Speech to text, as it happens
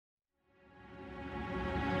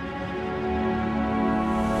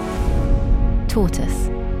Tortoise.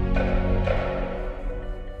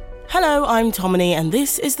 Hello, I'm Tomini, and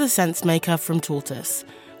this is The Sense Maker from Tortoise.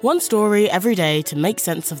 One story every day to make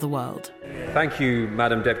sense of the world. Thank you,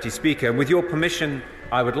 Madam Deputy Speaker. And with your permission,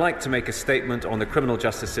 I would like to make a statement on the criminal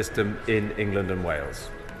justice system in England and Wales.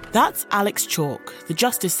 That's Alex Chalk, the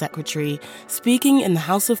Justice Secretary, speaking in the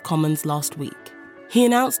House of Commons last week. He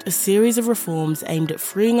announced a series of reforms aimed at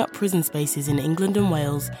freeing up prison spaces in England and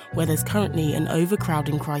Wales, where there's currently an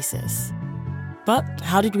overcrowding crisis. But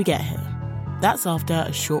how did we get here? That's after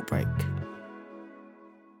a short break.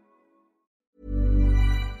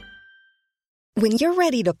 When you're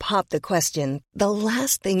ready to pop the question, the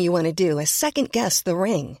last thing you want to do is second-guess the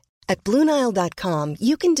ring. At BlueNile.com,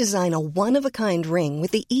 you can design a one-of-a-kind ring with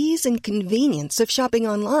the ease and convenience of shopping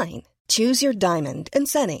online. Choose your diamond and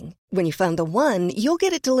setting. When you find the one, you'll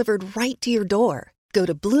get it delivered right to your door. Go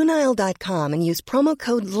to BlueNile.com and use promo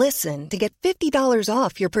code LISTEN to get $50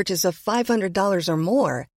 off your purchase of $500 or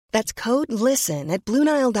more. That's code LISTEN at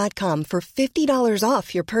BlueNile.com for $50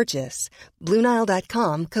 off your purchase.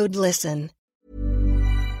 BlueNile.com, code LISTEN.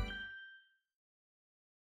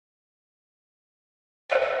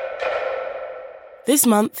 This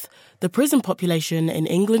month, the prison population in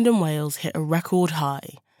England and Wales hit a record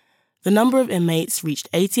high. The number of inmates reached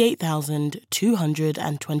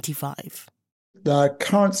 88,225. The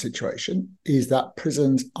current situation is that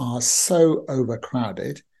prisons are so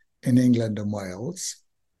overcrowded in England and Wales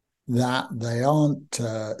that they aren't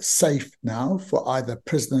safe now for either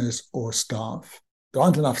prisoners or staff. There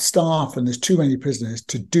aren't enough staff and there's too many prisoners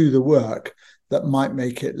to do the work that might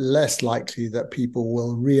make it less likely that people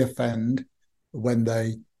will reoffend when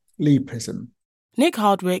they leave prison. Nick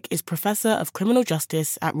Hardwick is Professor of Criminal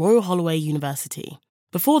Justice at Royal Holloway University.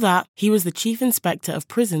 Before that, he was the Chief Inspector of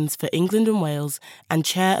Prisons for England and Wales and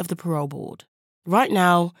Chair of the Parole Board. Right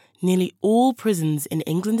now, nearly all prisons in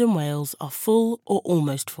England and Wales are full or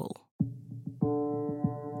almost full.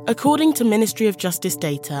 According to Ministry of Justice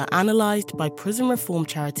data analysed by prison reform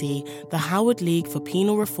charity the Howard League for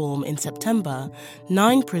Penal Reform in September,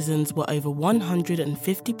 9 prisons were over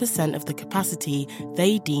 150% of the capacity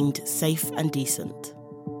they deemed safe and decent.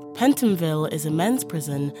 Pentonville is a men's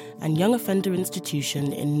prison and young offender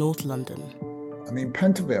institution in North London.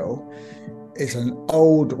 Pentonville is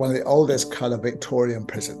one of the oldest kind of Victorian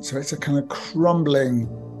prisons. So it's a kind of crumbling,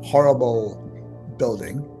 horrible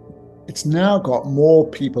building. It's now got more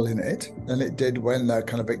people in it than it did when the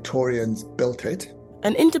kind of Victorians built it.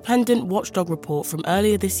 An independent watchdog report from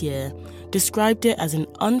earlier this year described it as an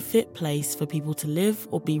unfit place for people to live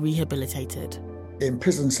or be rehabilitated. In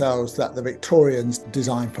prison cells that the Victorians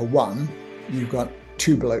designed for one, you've got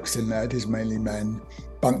 2 blokes in there, it is mainly men,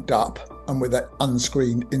 bunked up and with an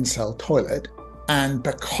unscreened in-cell toilet. And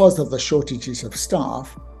because of the shortages of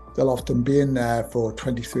staff, they'll often be in there for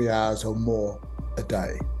 23 hours or more a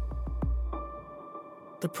day.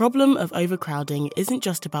 The problem of overcrowding isn't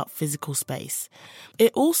just about physical space.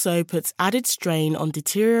 It also puts added strain on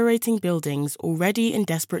deteriorating buildings already in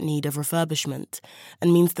desperate need of refurbishment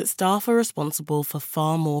and means that staff are responsible for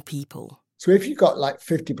far more people. So if you've got like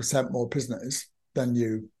 50% more prisoners than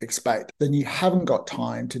you expect, then you haven't got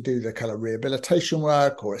time to do the kind of rehabilitation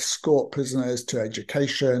work or escort prisoners to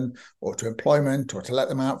education or to employment or to let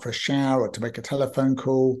them out for a shower or to make a telephone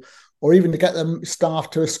call or even to get them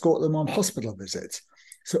staff to escort them on hospital visits.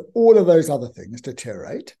 So all of those other things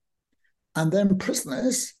deteriorate. And then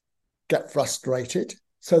prisoners get frustrated.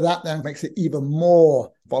 So that then makes it even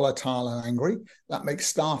more volatile and angry. That makes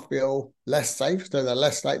staff feel less safe, so they're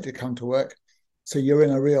less likely to come to work. So you're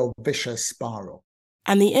in a real vicious spiral.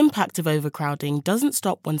 And the impact of overcrowding doesn't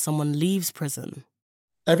stop when someone leaves prison.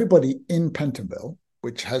 Everybody in Pentonville,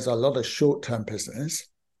 which has a lot of short-term prisoners,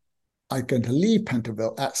 are going to leave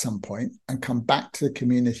Pentonville at some point and come back to the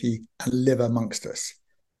community and live amongst us.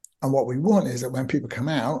 And what we want is that when people come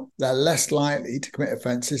out, they're less likely to commit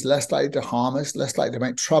offences, less likely to harm us, less likely to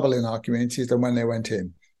make trouble in our communities than when they went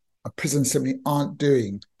in. Prisons simply can't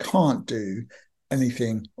do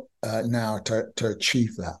anything now to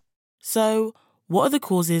achieve that. So, what are the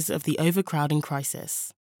causes of the overcrowding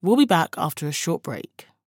crisis? We'll be back after a short break.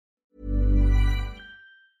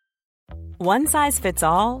 One size fits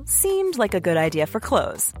all seemed like a good idea for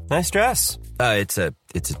clothes. Nice dress. It's a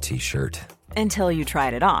t-shirt. Until you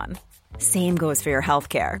tried it on. Same goes for your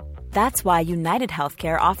healthcare. That's why United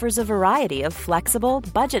Healthcare offers a variety of flexible,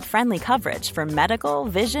 budget-friendly coverage for medical,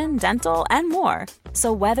 vision, dental, and more.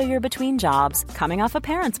 So whether you're between jobs, coming off a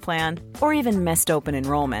parent's plan, or even missed open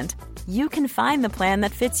enrollment, you can find the plan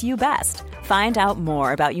that fits you best. Find out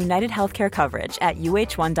more about United Healthcare coverage at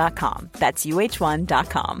uh1.com. That's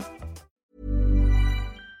uh1.com.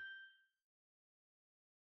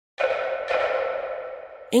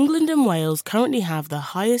 England and Wales currently have the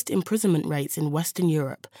highest imprisonment rates in Western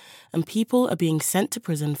Europe, and people are being sent to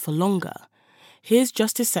prison for longer. Here's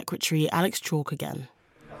Justice Secretary Alex Chalk again.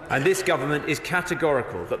 And this government is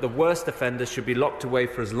categorical that the worst offenders should be locked away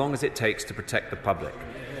for as long as it takes to protect the public.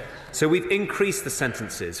 So we've increased the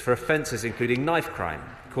sentences for offences including knife crime,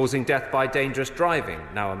 causing death by dangerous driving,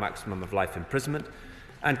 now a maximum of life imprisonment,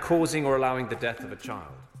 and causing or allowing the death of a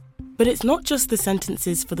child. But it's not just the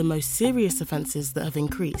sentences for the most serious offences that have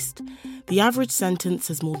increased. The average sentence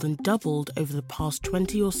has more than doubled over the past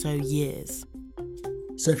 20 or so years.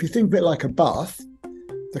 So if you think a bit like a bath,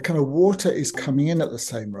 the kind of water is coming in at the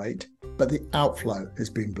same rate, but the outflow has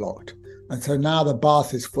been blocked. And so now the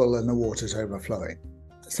bath is full and the water's overflowing.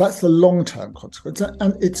 So that's the long-term consequence.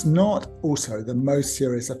 And it's not also the most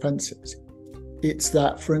serious offences. It's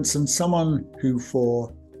that, for instance, someone who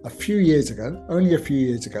for only a few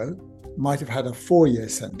years ago, might have had a 4-year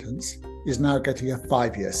sentence, is now getting a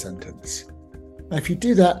 5-year sentence. Now, if you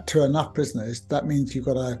do that to enough prisoners, that means you've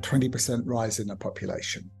got a 20% rise in the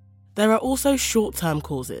population. There are also short-term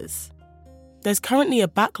causes. There's currently a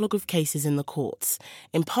backlog of cases in the courts,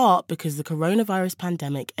 in part because the coronavirus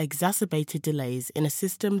pandemic exacerbated delays in a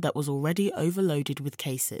system that was already overloaded with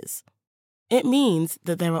cases. It means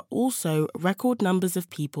that there are also record numbers of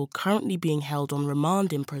people currently being held on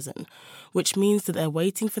remand in prison, which means that they're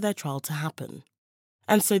waiting for their trial to happen.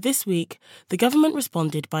 And so this week, the government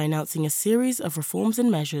responded by announcing a series of reforms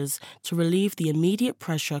and measures to relieve the immediate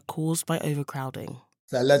pressure caused by overcrowding.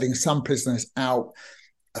 They're letting some prisoners out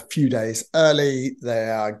a few days early. They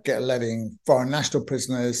are letting foreign national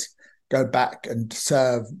prisoners go back and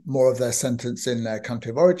serve more of their sentence in their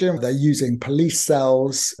country of origin. They're using police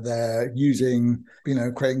cells. They're using,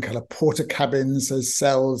 creating kind of porter cabins as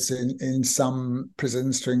cells in some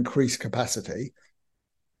prisons to increase capacity.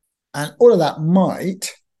 And all of that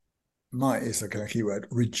might is the kind of key word,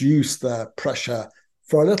 reduce the pressure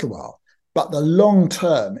for a little while. But the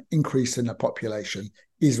long-term increase in the population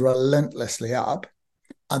is relentlessly up,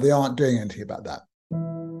 and they aren't doing anything about that.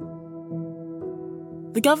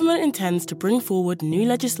 The government intends to bring forward new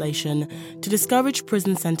legislation to discourage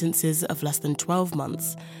prison sentences of less than 12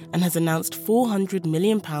 months and has announced £400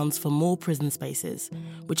 million for more prison spaces,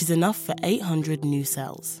 which is enough for 800 new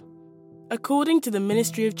cells. According to the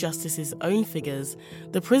Ministry of Justice's own figures,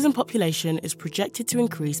 the prison population is projected to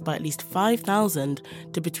increase by at least 5,000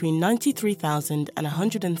 to between 93,000 and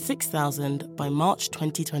 106,000 by March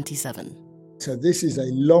 2027. So this is a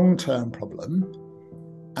long-term problem.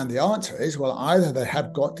 And the answer is, well, either they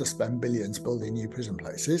have got to spend billions building new prison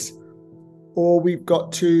places, or we've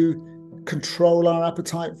got to control our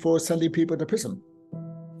appetite for sending people to prison.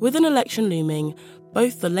 With an election looming,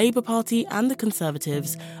 both the Labour Party and the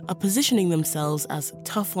Conservatives are positioning themselves as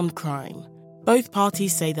tough on crime. Both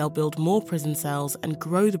parties say they'll build more prison cells and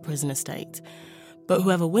grow the prison estate. But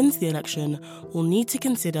whoever wins the election will need to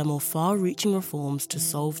consider more far-reaching reforms to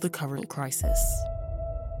solve the current crisis.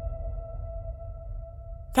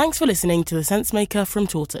 Thanks for listening to The Sensemaker from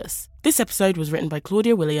Tortoise. This episode was written by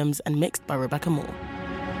Claudia Williams and mixed by Rebecca Moore.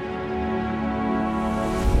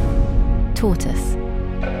 Tortoise.